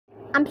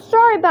I'm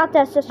sorry about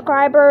that,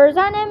 subscribers.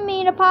 I didn't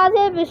mean to pause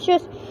it. It's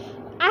just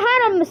I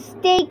had a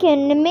mistake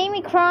and it made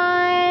me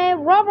cry.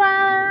 Rob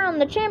Ryler on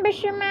the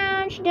championship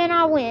match, then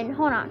I win.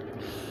 Hold on.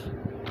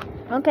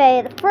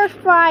 Okay, the first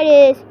fight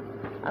is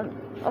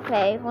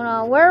okay, hold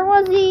on. Where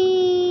was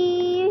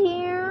he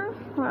here?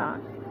 Hold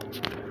on.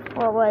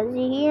 Where was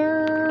he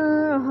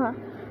here?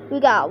 We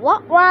got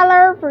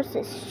Rottweiler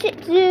versus Shih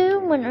Tzu.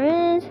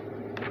 Winner is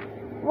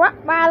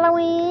Rottweiler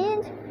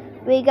wins.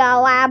 We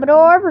got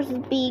Labrador versus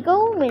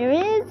Beagle. Winner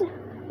is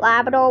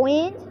Labrador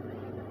wins.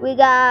 We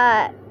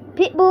got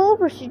Pitbull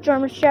versus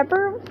German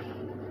Shepherd.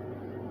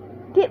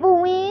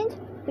 Pitbull wins.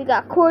 We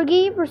got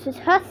Corgi versus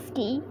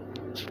Husky.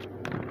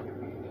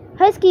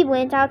 Husky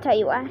wins, I'll tell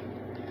you why.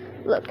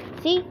 Look,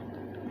 see?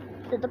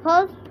 The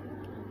pose?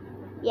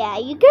 Yeah,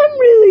 you can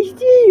really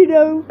see, you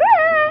know.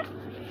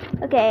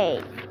 Okay,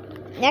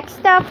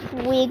 next up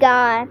we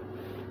got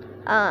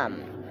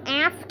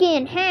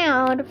Afghan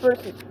Hound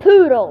versus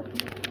Poodle.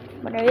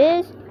 Winner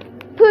is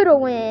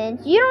Poodle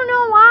wins. You don't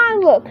know why?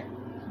 Look.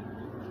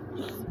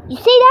 You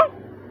see that?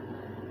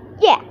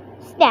 Yeah,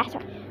 that's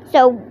right.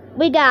 So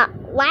we got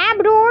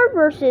Labrador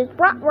versus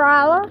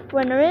Rottweiler.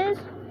 Winner is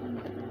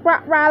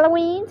Rottweiler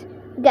wins.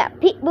 We got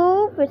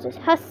Pitbull versus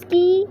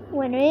Husky.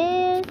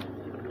 Winner is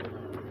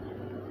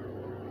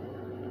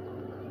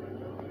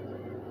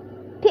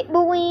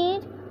Pitbull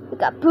wins. We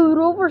got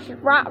Poodle versus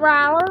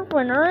Rottweiler.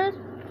 Winner is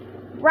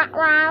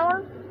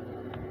Rottweiler.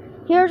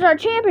 Here's our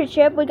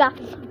championship. We got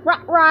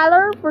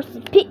Rottweiler versus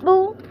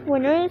Pitbull.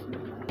 Winner is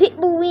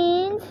Pitbull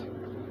wins.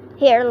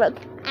 Here, look.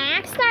 I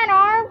axed that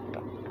arm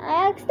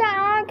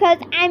because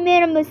I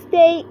made a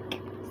mistake.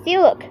 See,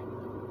 look.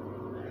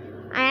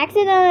 I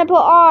accidentally put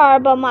R,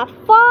 but my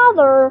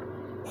father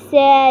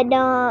said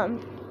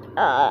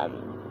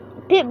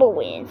Pitbull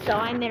wins, so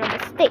I made a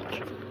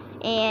mistake.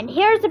 And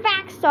here's the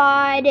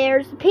backside.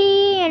 There's the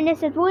P, and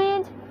this is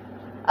wins.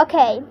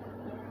 Okay.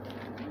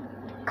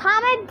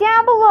 Comment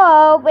down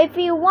below if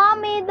you want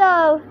me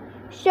to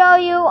show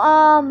you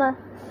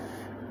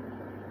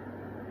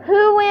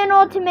who win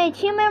Ultimate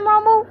Human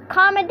Rumble.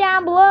 Comment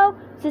down below.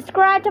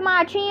 Subscribe to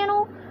my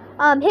channel.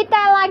 Hit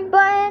that like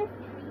button.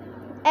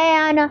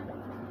 And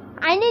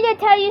I need to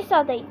tell you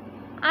something.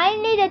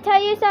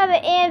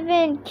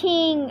 Evan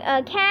King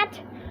Cat.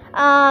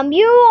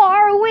 You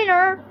are a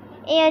winner.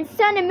 And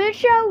Sun and Moon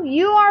Show,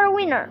 you are a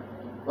winner.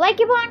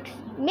 Likey Box,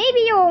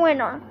 maybe you're a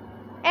winner.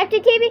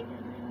 FTTV,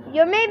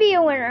 you're maybe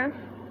a winner.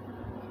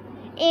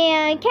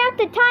 And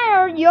Captain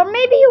Tyler, you're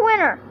maybe a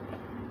winner.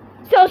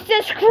 So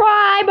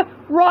subscribe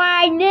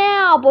right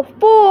now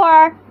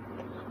before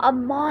a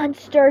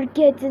monster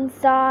gets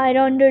inside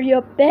under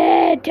your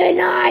bed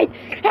tonight.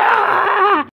 Ah!